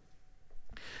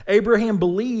 Abraham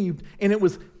believed, and it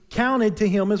was counted to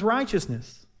him as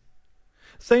righteousness.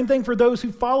 Same thing for those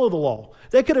who follow the law.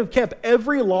 They could have kept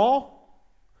every law,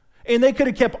 and they could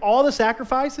have kept all the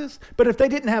sacrifices, but if they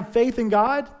didn't have faith in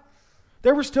God,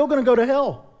 they were still going to go to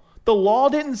hell. The law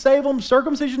didn't save them.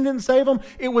 Circumcision didn't save them.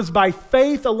 It was by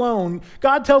faith alone.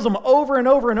 God tells them over and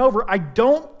over and over, I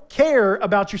don't care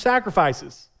about your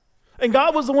sacrifices. And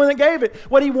God was the one that gave it.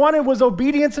 What he wanted was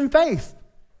obedience and faith.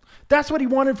 That's what he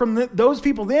wanted from those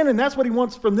people then, and that's what he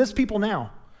wants from this people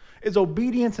now, is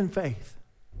obedience and faith.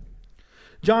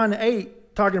 John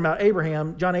 8, talking about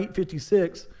Abraham, John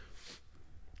 8:56,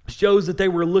 shows that they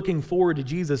were looking forward to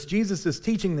Jesus. Jesus is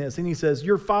teaching this, and he says,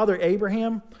 your father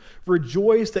Abraham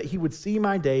rejoiced that he would see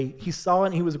my day. He saw it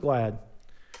and he was glad.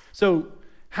 So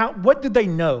what did they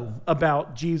know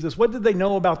about Jesus? What did they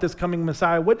know about this coming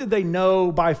Messiah? What did they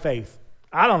know by faith?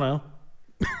 I don't know.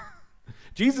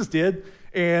 Jesus did,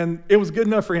 and it was good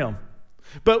enough for him.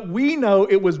 But we know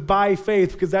it was by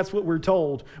faith because that's what we're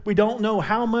told. We don't know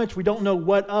how much, we don't know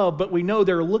what of, but we know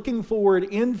they're looking forward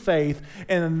in faith,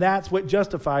 and that's what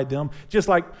justified them. Just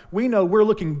like we know we're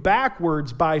looking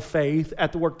backwards by faith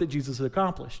at the work that Jesus has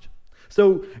accomplished.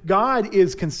 So God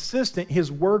is consistent.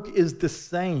 His work is the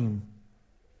same.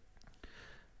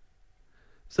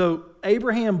 So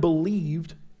Abraham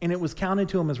believed, and it was counted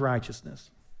to him as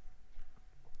righteousness.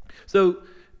 So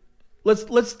let's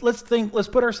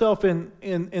put ourselves in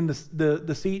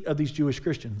the seat of these Jewish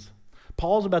Christians.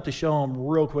 Paul's about to show them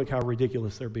real quick how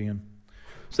ridiculous they're being.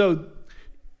 So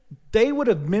they would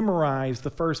have memorized the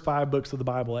first 5 books of the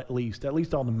Bible at least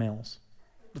all the males.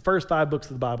 The first 5 books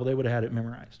of the Bible, they would have had it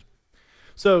memorized.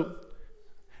 So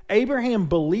Abraham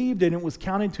believed and it was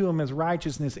counted to him as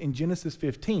righteousness in Genesis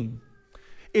 15.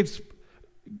 It's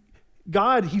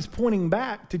God, he's pointing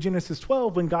back to Genesis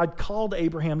 12 when God called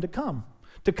Abraham to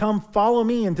come follow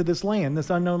me into this land, this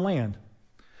unknown land.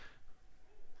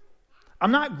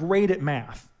 I'm not great at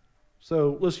math,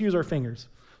 so let's use our fingers.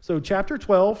 So chapter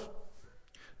 12,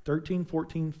 13,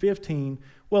 14, 15,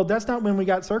 well, that's not when we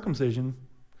got circumcision.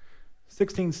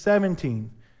 16,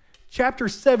 17. Chapter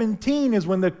 17 is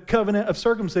when the covenant of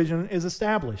circumcision is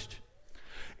established.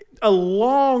 A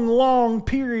long, long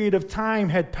period of time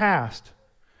had passed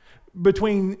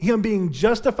between him being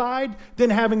justified, then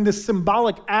having this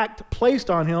symbolic act placed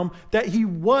on him that he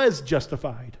was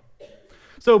justified.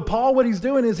 So Paul, what he's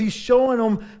doing is he's showing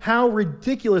them how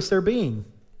ridiculous they're being.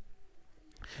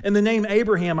 And the name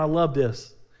Abraham, I love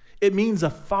this. It means a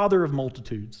father of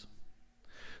multitudes.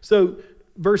 So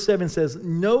verse 7 says,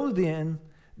 know then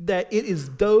that it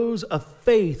is those of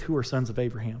faith who are sons of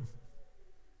Abraham.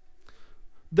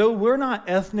 Though we're not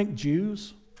ethnic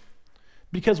Jews,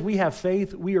 because we have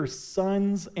faith, we are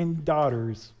sons and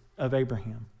daughters of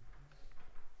Abraham.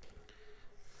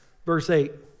 Verse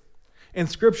 8, and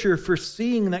Scripture,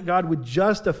 foreseeing that God would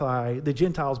justify the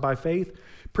Gentiles by faith,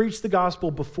 preached the gospel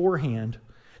beforehand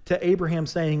to Abraham,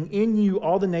 saying, in you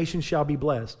all the nations shall be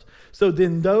blessed. So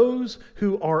then those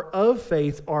who are of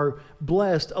faith are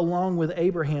blessed along with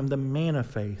Abraham, the man of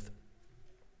faith.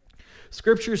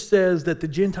 Scripture says that the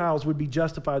Gentiles would be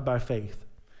justified by faith.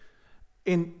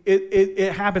 And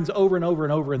it happens over and over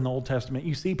and over in the Old Testament.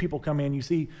 You see people come in, you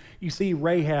see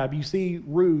Rahab, you see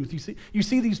Ruth, you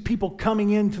see these people coming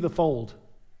into the fold.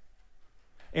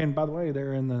 And by the way,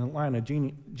 they're in the line of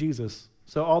Jesus.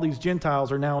 So all these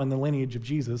Gentiles are now in the lineage of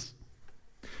Jesus.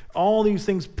 All these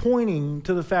things pointing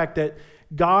to the fact that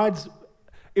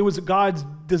it was God's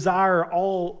desire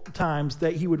all times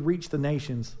that he would reach the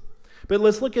nations. But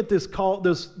let's look at this call,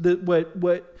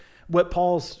 what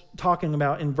Paul's talking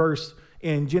about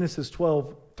in Genesis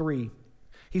 12:3.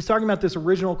 He's talking about this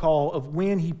original call of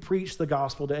when he preached the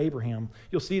gospel to Abraham.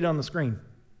 You'll see it on the screen.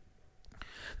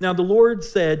 Now the Lord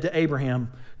said to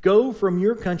Abraham, go from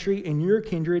your country and your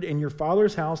kindred and your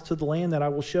father's house to the land that I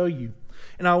will show you.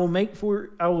 And I will make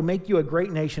you a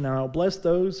great nation, and I will bless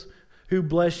those who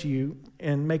bless you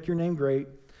and make your name great,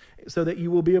 so that you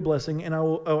will be a blessing. And I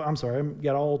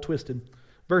got all twisted.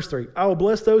 Verse 3, I will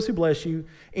bless those who bless you,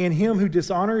 and him who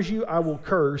dishonors you I will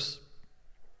curse.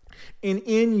 And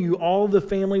in you all the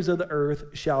families of the earth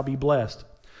shall be blessed.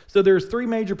 So there's 3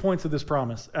 major points of this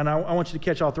promise, and I want you to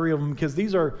catch all 3 of them because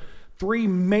these are three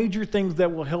major things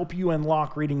that will help you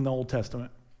unlock reading the Old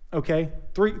Testament. Okay?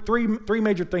 Three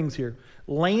major things here.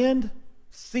 Land,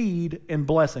 seed, and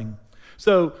blessing.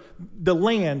 So the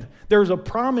land, there's a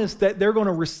promise that they're going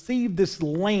to receive this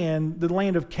land, the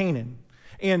land of Canaan.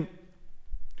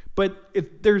 But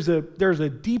there's a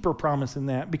deeper promise in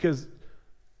that, because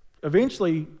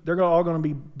eventually they're all going to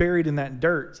be buried in that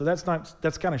dirt. So that's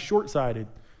kind of short-sighted.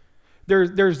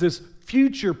 There's this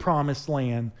future promised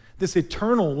land, this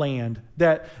eternal land,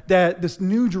 that this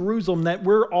new Jerusalem that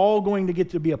we're all going to get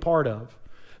to be a part of.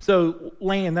 So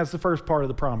land, that's the first part of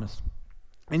the promise.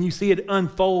 And you see it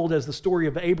unfold as the story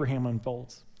of Abraham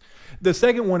unfolds. The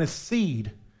second one is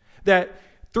seed, that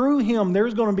through him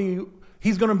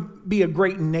he's going to be a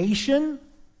great nation,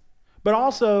 but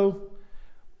also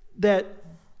that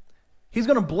he's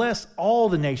going to bless all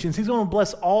the nations. He's going to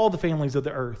bless all the families of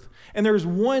the earth. And there's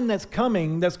one that's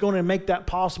coming that's going to make that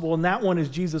possible, and that one is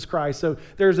Jesus Christ. So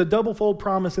there's a double-fold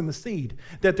promise in the seed,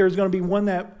 that there's going to be one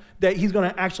that he's going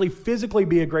to actually physically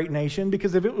be a great nation,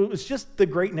 because if it was just the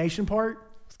great nation part,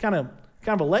 it's kind of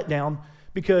a letdown,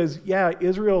 because, yeah,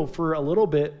 Israel for a little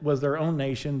bit was their own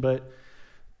nation, but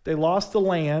they lost the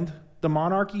land, the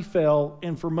monarchy fell,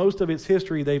 and for most of its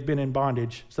history, they've been in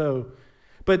bondage.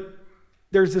 But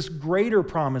there's this greater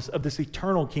promise of this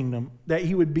eternal kingdom, that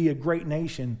he would be a great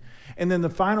nation. And then the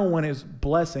final one is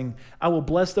blessing. I will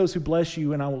bless those who bless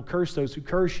you, and I will curse those who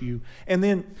curse you. And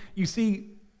then you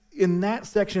see in that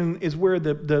section is where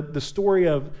the story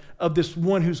of this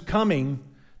one who's coming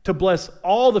to bless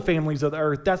all the families of the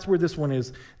earth, that's where this one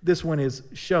is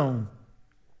shown.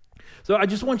 So I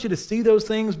just want you to see those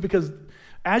things, because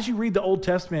as you read the Old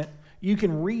Testament, you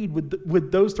can read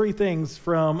with those three things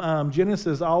from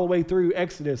Genesis all the way through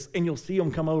Exodus, and you'll see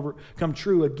them come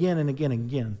true again and again and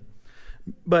again.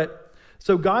 But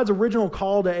so God's original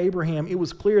call to Abraham, it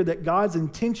was clear that God's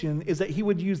intention is that he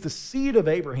would use the seed of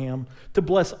Abraham to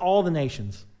bless all the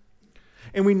nations.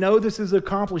 And we know this is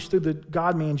accomplished through the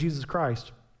God-man, Jesus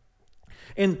Christ.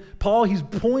 And Paul, he's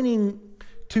pointing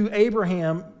to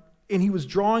Abraham, and he was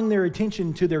drawing their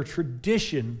attention to their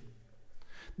tradition.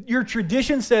 Your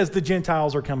tradition says the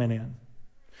Gentiles are coming in.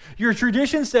 Your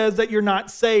tradition says that you're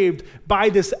not saved by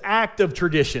this act of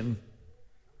tradition.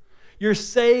 You're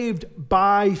saved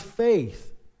by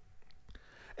faith.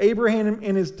 Abraham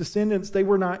and his descendants, they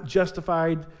were not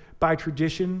justified by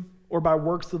tradition or by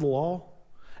works of the law.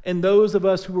 And those of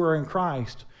us who are in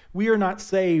Christ, we are not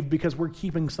saved because we're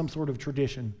keeping some sort of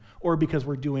tradition or because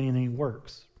we're doing any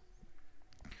works.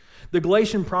 The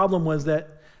Galatian problem was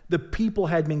that the people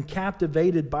had been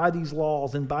captivated by these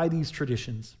laws and by these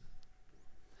traditions.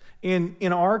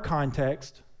 In our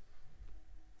context,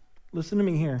 listen to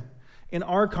me here. In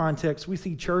our context, we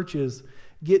see churches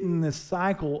get in this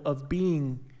cycle of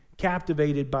being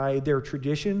captivated by their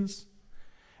traditions,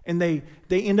 and they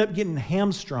end up getting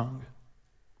hamstrung.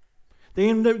 They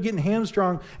end up getting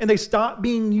hamstrung, and they stop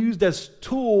being used as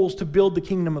tools to build the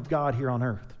kingdom of God here on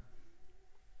earth.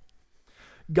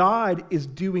 God is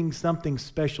doing something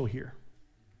special here.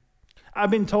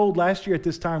 I've been told last year at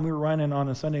this time we were running on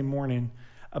a Sunday morning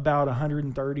about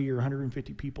 130 or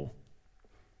 150 people.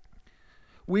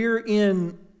 We're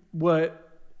in what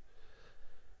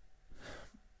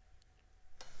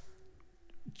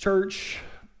church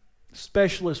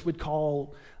specialists would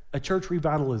call a church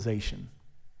revitalization.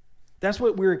 That's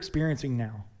what we're experiencing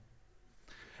now.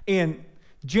 And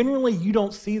generally, you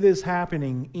don't see this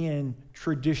happening in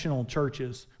traditional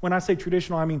churches. When I say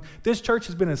traditional, I mean this church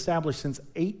has been established since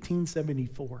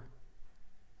 1874.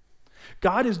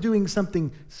 God is doing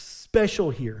something special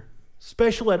here,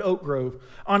 special at Oak Grove.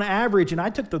 On average, and I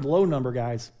took the low number,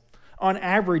 guys, on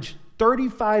average,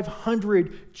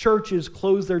 3,500 churches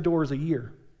close their doors a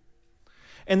year.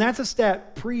 And that's a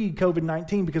stat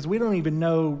pre-COVID-19, because we don't even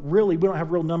know really, we don't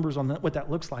have real numbers on what that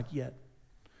looks like yet.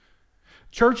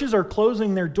 Churches are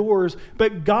closing their doors,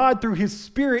 but God, through his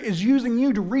Spirit, is using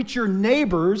you to reach your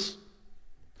neighbors.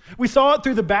 We saw it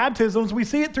through the baptisms. We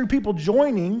see it through people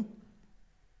joining.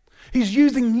 He's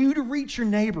using you to reach your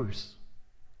neighbors.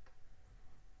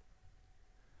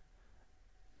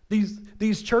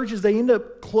 These churches, they end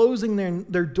up closing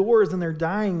their doors, and they're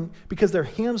dying because they're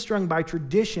hamstrung by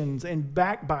traditions and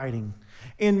backbiting.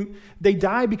 And they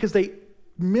die because they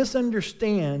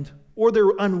misunderstand, or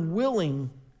they're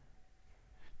unwilling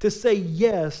to say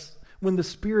yes when the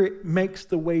Spirit makes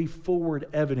the way forward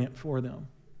evident for them.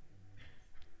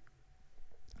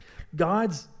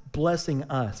 God's blessing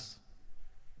us.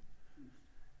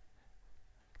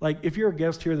 Like, if you're a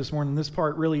guest here this morning, this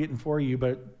part really isn't for you,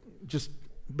 but just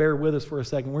bear with us for a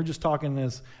second. We're just talking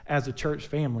as a church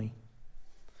family.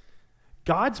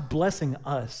 God's blessing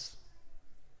us.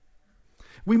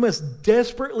 We must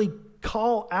desperately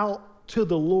call out to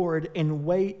the Lord and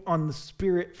wait on the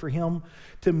Spirit for Him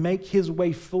to make His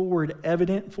way forward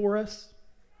evident for us.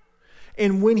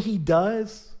 And when He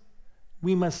does,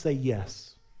 we must say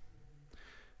yes.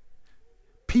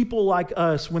 People like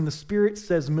us, when the Spirit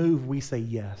says move, we say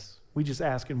yes. We just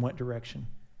ask in what direction.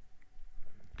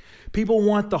 People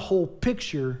want the whole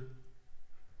picture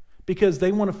because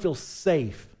they want to feel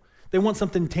safe. They want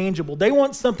something tangible. They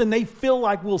want something they feel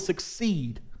like will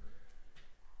succeed.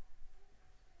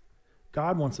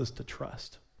 God wants us to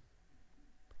trust.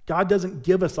 God doesn't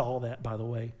give us all that, by the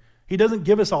way. He doesn't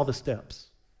give us all the steps.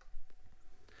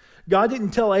 God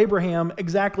didn't tell Abraham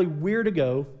exactly where to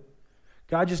go.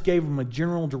 God just gave him a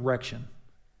general direction.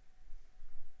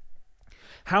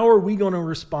 How are we going to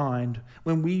respond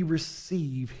when we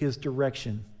receive His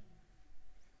direction?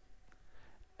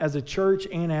 As a church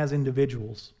and as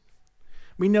individuals.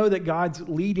 We know that God's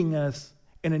leading us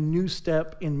in a new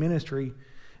step in ministry,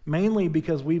 mainly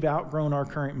because we've outgrown our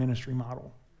current ministry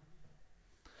model.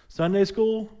 Sunday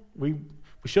school, we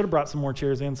should have brought some more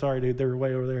chairs in. Sorry, dude, they were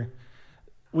way over there.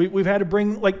 We've had to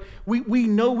bring, we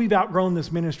know we've outgrown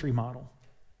this ministry model.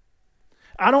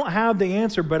 I don't have the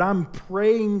answer, but I'm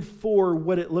praying for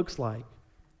what it looks like.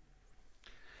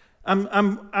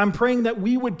 I'm praying that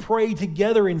we would pray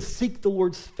together and seek the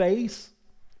Lord's face.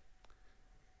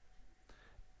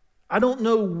 I don't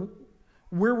know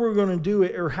where we're going to do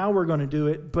it or how we're going to do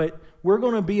it, but we're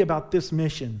going to be about this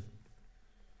mission,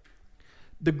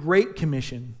 the Great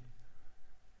Commission.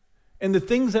 And the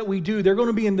things that we do, they're going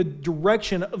to be in the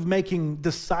direction of making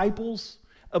disciples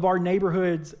of our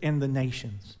neighborhoods and the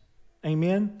nations.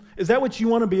 Amen? Is that what you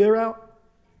want to be about?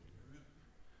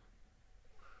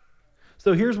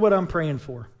 So here's what I'm praying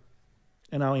for,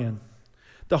 and I'll end.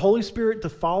 The Holy Spirit to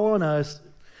fall on us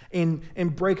and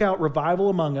break out revival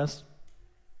among us.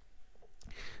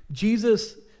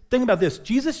 Jesus, think about this.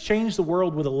 Jesus changed the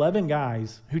world with 11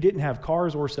 guys who didn't have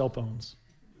cars or cell phones.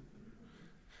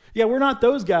 Yeah, we're not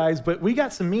those guys, but we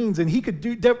got some means, and He could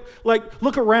do,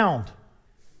 look around.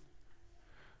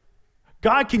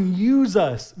 God can use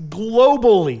us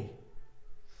globally.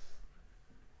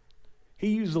 He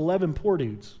used 11 poor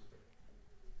dudes.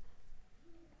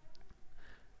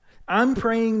 I'm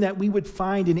praying that we would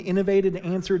find an innovative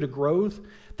answer to growth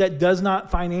that does not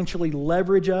financially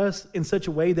leverage us in such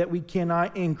a way that we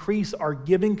cannot increase our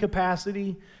giving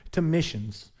capacity to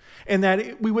missions, and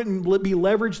that we wouldn't be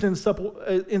leveraged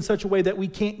in such a way that we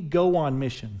can't go on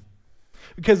mission.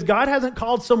 Because God hasn't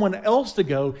called someone else to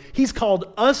go, He's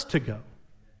called us to go.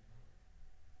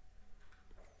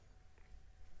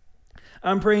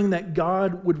 I'm praying that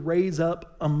God would raise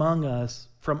up among us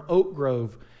from Oak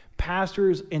Grove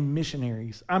pastors and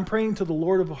missionaries. I'm praying to the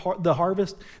Lord of the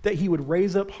harvest that He would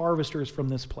raise up harvesters from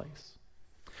this place.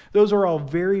 Those are all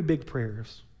very big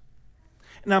prayers.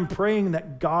 And I'm praying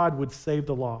that God would save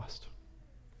the lost.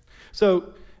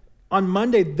 So on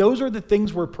Monday, those are the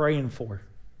things we're praying for.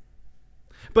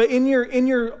 But in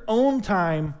your own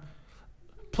time,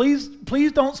 please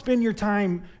don't spend your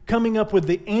time coming up with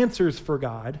the answers for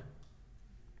God.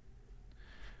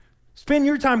 Spend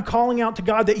your time calling out to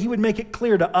God that He would make it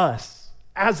clear to us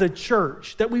as a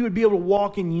church, that we would be able to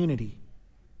walk in unity.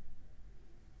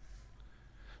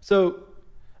 So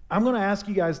I'm going to ask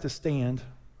you guys to stand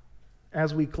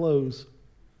as we close.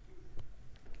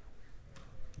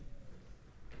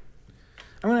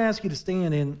 I'm going to ask you to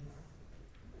stand and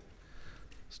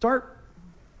start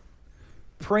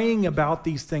praying about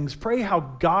these things. Pray how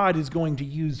God is going to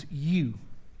use you.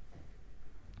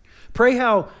 Pray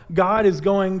how God is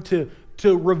going to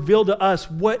reveal to us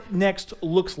what next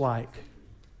looks like.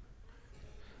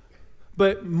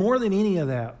 But more than any of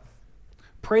that,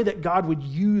 pray that God would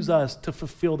use us to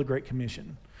fulfill the Great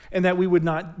Commission, and that we would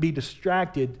not be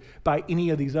distracted by any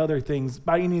of these other things,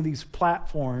 by any of these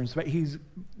platforms that He's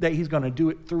going to do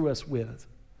it through us with.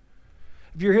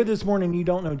 If you're here this morning and you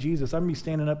don't know Jesus, I'm going to be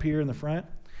standing up here in the front,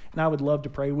 and I would love to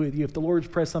pray with you. If the Lord's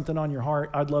pressed something on your heart,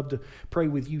 I'd love to pray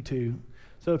with you too.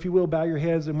 So if you will, bow your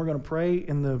heads, and we're going to pray,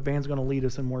 and the band's going to lead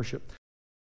us in worship.